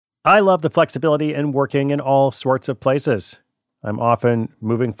I love the flexibility in working in all sorts of places. I'm often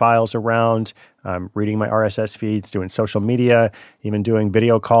moving files around, reading my RSS feeds, doing social media, even doing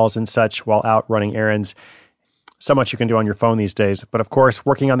video calls and such while out running errands. So much you can do on your phone these days. But of course,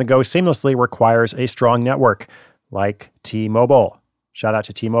 working on the go seamlessly requires a strong network, like T-Mobile. Shout out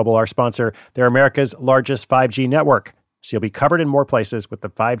to T-Mobile, our sponsor. They're America's largest 5G network, so you'll be covered in more places with the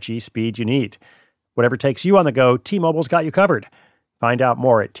 5G speed you need. Whatever takes you on the go, T-Mobile's got you covered. Find out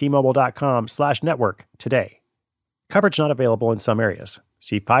more at T-Mobile.com/network today. Coverage not available in some areas.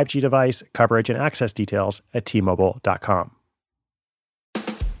 See 5G device, coverage, and access details at T-Mobile.com.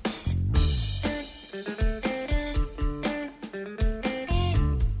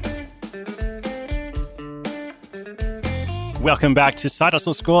 Welcome back to Side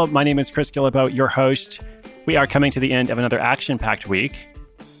Hustle School. My name is Chris Gillibo, your host. We are coming to the end of another action-packed week.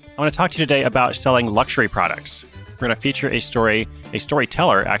 I want to talk to you today about selling luxury products. We're going to feature a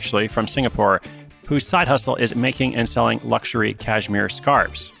storyteller actually from Singapore, whose side hustle is making and selling luxury cashmere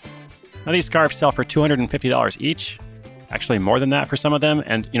scarves. Now these scarves sell for $250 each, actually more than that for some of them.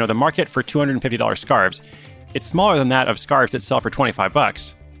 And the market for $250 scarves, it's smaller than that of scarves that sell for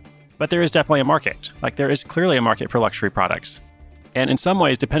 $25. But there is definitely a market. There is clearly a market for luxury products. And in some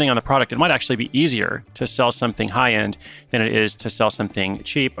ways, depending on the product, it might actually be easier to sell something high-end than it is to sell something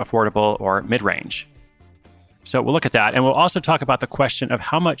cheap, affordable, or mid-range. So we'll look at that, and we'll also talk about the question of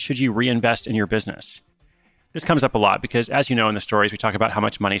how much should you reinvest in your business. This comes up a lot because, as you know in the stories, we talk about how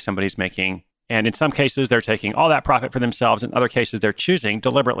much money somebody's making. And in some cases, they're taking all that profit for themselves. In other cases, they're choosing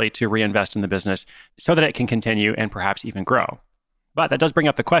deliberately to reinvest in the business so that it can continue and perhaps even grow. But that does bring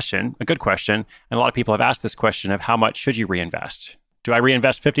up the question, a good question, and a lot of people have asked this question of how much should you reinvest? Do I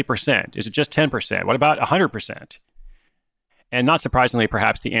reinvest 50%? Is it just 10%? What about 100%? And not surprisingly,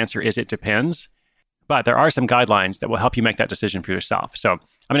 perhaps the answer is it depends. But there are some guidelines that will help you make that decision for yourself. So I'm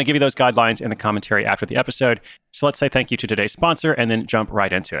going to give you those guidelines in the commentary after the episode. So let's say thank you to today's sponsor and then jump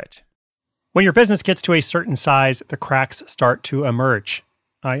right into it. When your business gets to a certain size, the cracks start to emerge.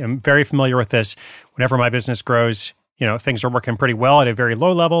 I am very familiar with this. Whenever my business grows, things are working pretty well at a very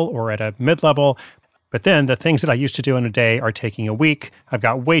low level or at a mid-level. But then the things that I used to do in a day are taking a week. I've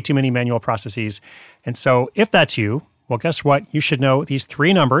got way too many manual processes. And so if that's you, well, guess what? You should know these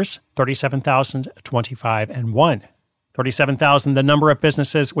three numbers, 37,000, 25, and 1. 37,000, the number of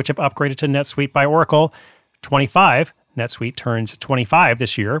businesses which have upgraded to NetSuite by Oracle. 25, NetSuite turns 25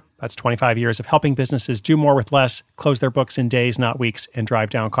 this year. That's 25 years of helping businesses do more with less, close their books in days, not weeks, and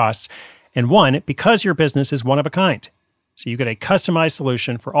drive down costs. And 1, because your business is one of a kind. So you get a customized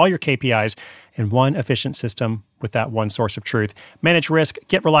solution for all your KPIs in one efficient system with that one source of truth. Manage risk,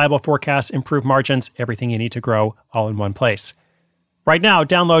 get reliable forecasts, improve margins, everything you need to grow all in one place. Right now,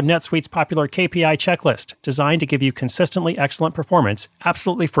 download NetSuite's popular KPI checklist designed to give you consistently excellent performance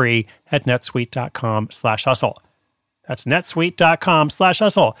absolutely free at netsuite.com/hustle. That's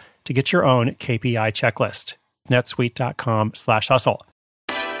netsuite.com/hustle to get your own KPI checklist. netsuite.com/hustle.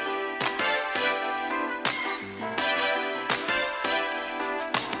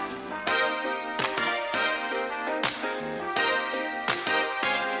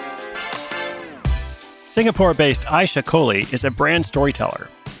 Singapore-based Aisha Kohli is a brand storyteller.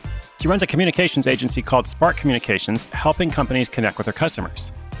 She runs a communications agency called Spark Communications, helping companies connect with their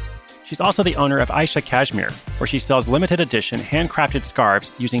customers. She's also the owner of Aisha Cashmere, where she sells limited edition handcrafted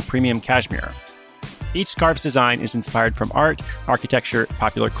scarves using premium cashmere. Each scarf's design is inspired from art, architecture,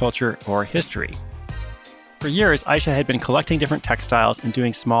 popular culture, or history. For years, Aisha had been collecting different textiles and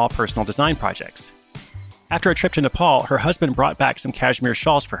doing small personal design projects. After a trip to Nepal, her husband brought back some cashmere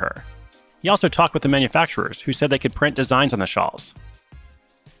shawls for her. He also talked with the manufacturers, who said they could print designs on the shawls.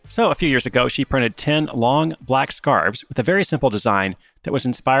 So a few years ago, she printed 10 long black scarves with a very simple design that was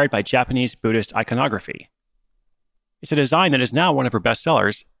inspired by Japanese Buddhist iconography. It's a design that is now one of her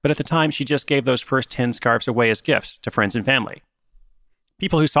bestsellers, but at the time, she just gave those first 10 scarves away as gifts to friends and family.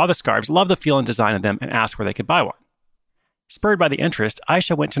 People who saw the scarves loved the feel and design of them and asked where they could buy one. Spurred by the interest,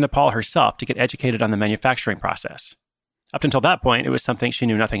 Aisha went to Nepal herself to get educated on the manufacturing process. Up until that point, it was something she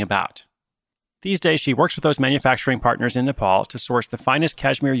knew nothing about. These days, she works with those manufacturing partners in Nepal to source the finest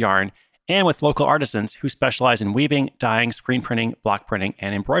cashmere yarn and with local artisans who specialize in weaving, dyeing, screen printing, block printing,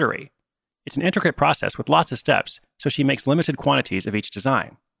 and embroidery. It's an intricate process with lots of steps, so she makes limited quantities of each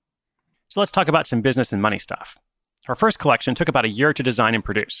design. So let's talk about some business and money stuff. Her first collection took about a year to design and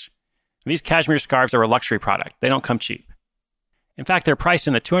produce. These cashmere scarves are a luxury product. They don't come cheap. In fact, they're priced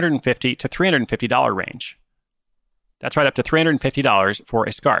in the $250 to $350 range. That's right up to $350 for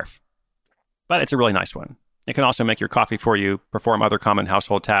a scarf. But it's a really nice one. It can also make your coffee for you, perform other common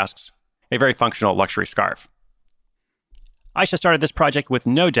household tasks. A very functional luxury scarf. Aisha started this project with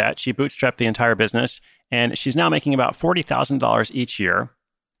no debt. She bootstrapped the entire business, and she's now making about $40,000 each year.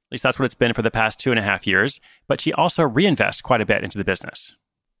 At least that's what it's been for the past 2.5 years. But she also reinvests quite a bit into the business.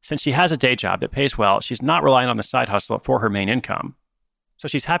 Since she has a day job that pays well, she's not relying on the side hustle for her main income. So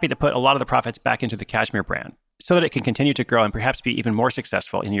she's happy to put a lot of the profits back into the Cashmere brand so that it can continue to grow and perhaps be even more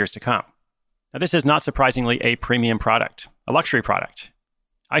successful in years to come. Now, this is not surprisingly a premium product, a luxury product.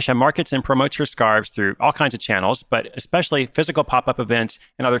 Aisha markets and promotes her scarves through all kinds of channels, but especially physical pop-up events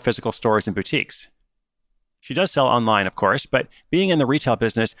and other physical stores and boutiques. She does sell online, of course, but being in the retail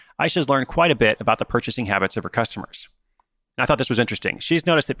business, Aisha's learned quite a bit about the purchasing habits of her customers. And I thought this was interesting. She's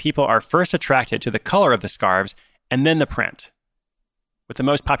noticed that people are first attracted to the color of the scarves and then the print, with the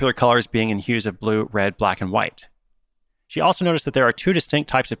most popular colors being in hues of blue, red, black, and white. She also noticed that there are two distinct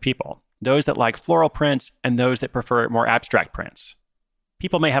types of people, those that like floral prints and those that prefer more abstract prints.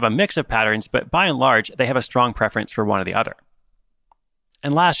 People may have a mix of patterns, but by and large, they have a strong preference for one or the other.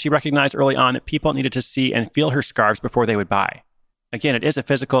 And last, she recognized early on that people needed to see and feel her scarves before they would buy. Again, it is a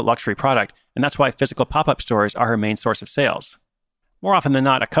physical luxury product, and that's why physical pop-up stores are her main source of sales. More often than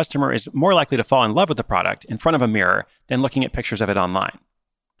not, a customer is more likely to fall in love with the product in front of a mirror than looking at pictures of it online.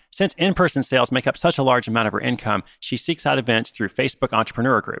 Since in-person sales make up such a large amount of her income, she seeks out events through Facebook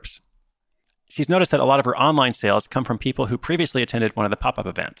entrepreneur groups. She's noticed that a lot of her online sales come from people who previously attended one of the pop-up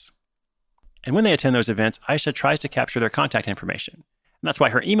events. And when they attend those events, Aisha tries to capture their contact information. And that's why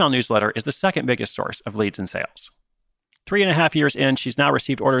her email newsletter is the second biggest source of leads and sales. 3.5 years in, she's now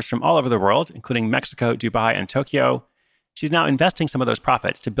received orders from all over the world, including Mexico, Dubai, and Tokyo. She's now investing some of those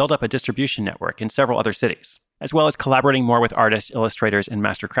profits to build up a distribution network in several other cities, as well as collaborating more with artists, illustrators, and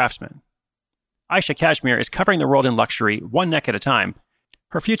master craftsmen. Aisha Cashmere is covering the world in luxury one neck at a time.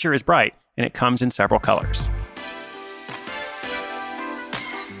 Her future is bright, and it comes in several colors.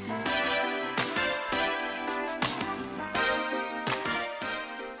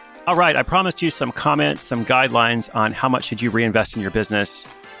 All right, I promised you some comments, some guidelines on how much should you reinvest in your business.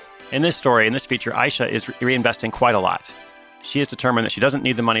 In this story, in this feature, Aisha is reinvesting quite a lot. She is determined that she doesn't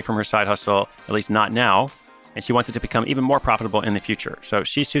need the money from her side hustle, at least not now, and she wants it to become even more profitable in the future. So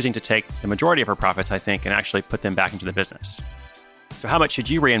she's choosing to take the majority of her profits, I think, and actually put them back into the business. So how much should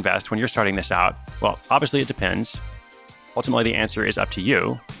you reinvest when you're starting this out? Well, obviously it depends. Ultimately, the answer is up to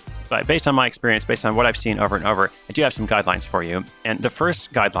you. But based on my experience, based on what I've seen over and over, I do have some guidelines for you. And the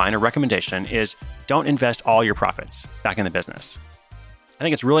first guideline or recommendation is don't invest all your profits back in the business. I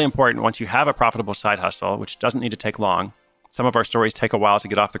think it's really important once you have a profitable side hustle, which doesn't need to take long. Some of our stories take a while to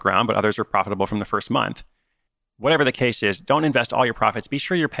get off the ground, but others are profitable from the first month. Whatever the case is, don't invest all your profits. Be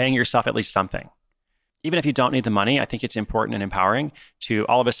sure you're paying yourself at least something. Even if you don't need the money, I think it's important and empowering to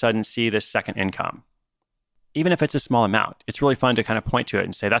all of a sudden see this second income. Even if it's a small amount, it's really fun to kind of point to it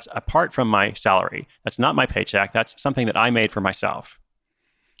and say, that's apart from my salary. That's not my paycheck. That's something that I made for myself.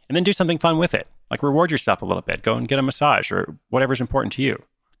 And then do something fun with it. Like reward yourself a little bit. Go and get a massage or whatever's important to you.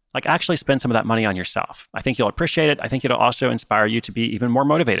 Like actually spend some of that money on yourself. I think you'll appreciate it. I think it'll also inspire you to be even more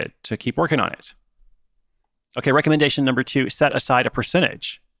motivated to keep working on it. Okay, recommendation number 2, set aside a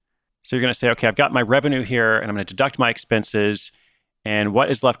percentage. So you're going to say, okay, I've got my revenue here and I'm going to deduct my expenses. And what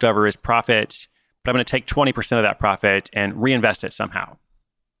is left over is profit. But I'm going to take 20% of that profit and reinvest it somehow.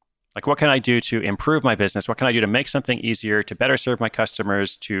 Like, what can I do to improve my business? What can I do to make something easier, to better serve my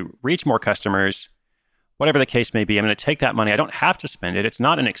customers, to reach more customers? Whatever the case may be, I'm going to take that money. I don't have to spend it. It's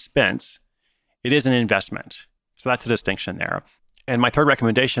not an expense. It is an investment. So that's the distinction there. And my third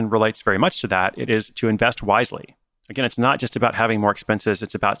recommendation relates very much to that. It is to invest wisely. Again, it's not just about having more expenses.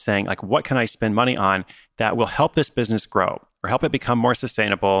 It's about saying, like, what can I spend money on that will help this business grow or help it become more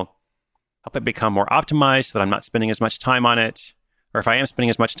sustainable, help it become more optimized so that I'm not spending as much time on it. Or if I am spending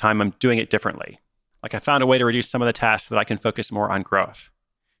as much time, I'm doing it differently. Like I found a way to reduce some of the tasks so that I can focus more on growth.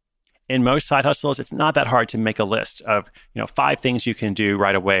 In most side hustles, it's not that hard to make a list of 5 things you can do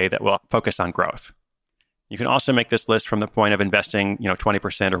right away that will focus on growth. You can also make this list from the point of investing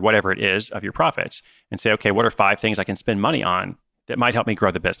 20% or whatever it is of your profits and say, okay, what are 5 things I can spend money on that might help me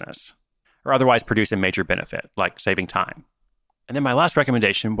grow the business or otherwise produce a major benefit like saving time. And then my last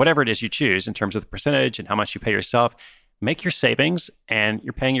recommendation, whatever it is you choose in terms of the percentage and how much you pay yourself, make your savings and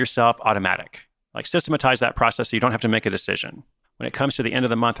you're paying yourself automatic. Like systematize that process so you don't have to make a decision. When it comes to the end of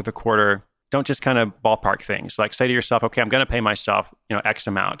the month or the quarter, don't just kind of ballpark things. Like say to yourself, okay, I'm going to pay myself, X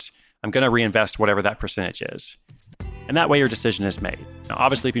amount. I'm going to reinvest whatever that percentage is. And that way your decision is made. Now,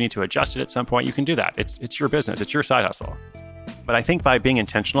 obviously, if you need to adjust it at some point, you can do that. It's your business. It's your side hustle. But I think by being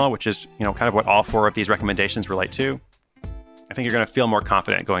intentional, which is, kind of what all 4 of these recommendations relate to, I think you're going to feel more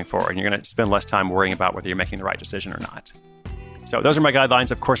confident going forward. And you're going to spend less time worrying about whether you're making the right decision or not. So those are my guidelines.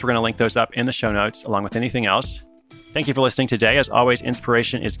 Of course, we're going to link those up in the show notes along with anything else. Thank you for listening today. As always,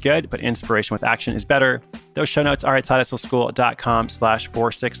 inspiration is good, but inspiration with action is better. Those show notes are at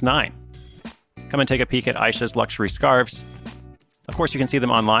sidehustleschool.com/469. Come and take a peek at Aisha's luxury scarves. Of course, you can see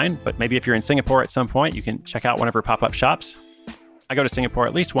them online, but maybe if you're in Singapore at some point, you can check out one of her pop-up shops. I go to Singapore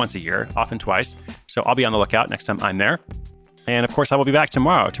at least once a year, often twice, so I'll be on the lookout next time I'm there. And of course, I will be back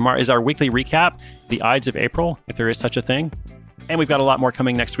tomorrow. Tomorrow is our weekly recap, the Ides of April, if there is such a thing. And we've got a lot more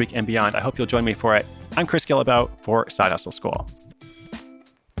coming next week and beyond. I hope you'll join me for it. I'm Chris Guillebeau for Side Hustle School.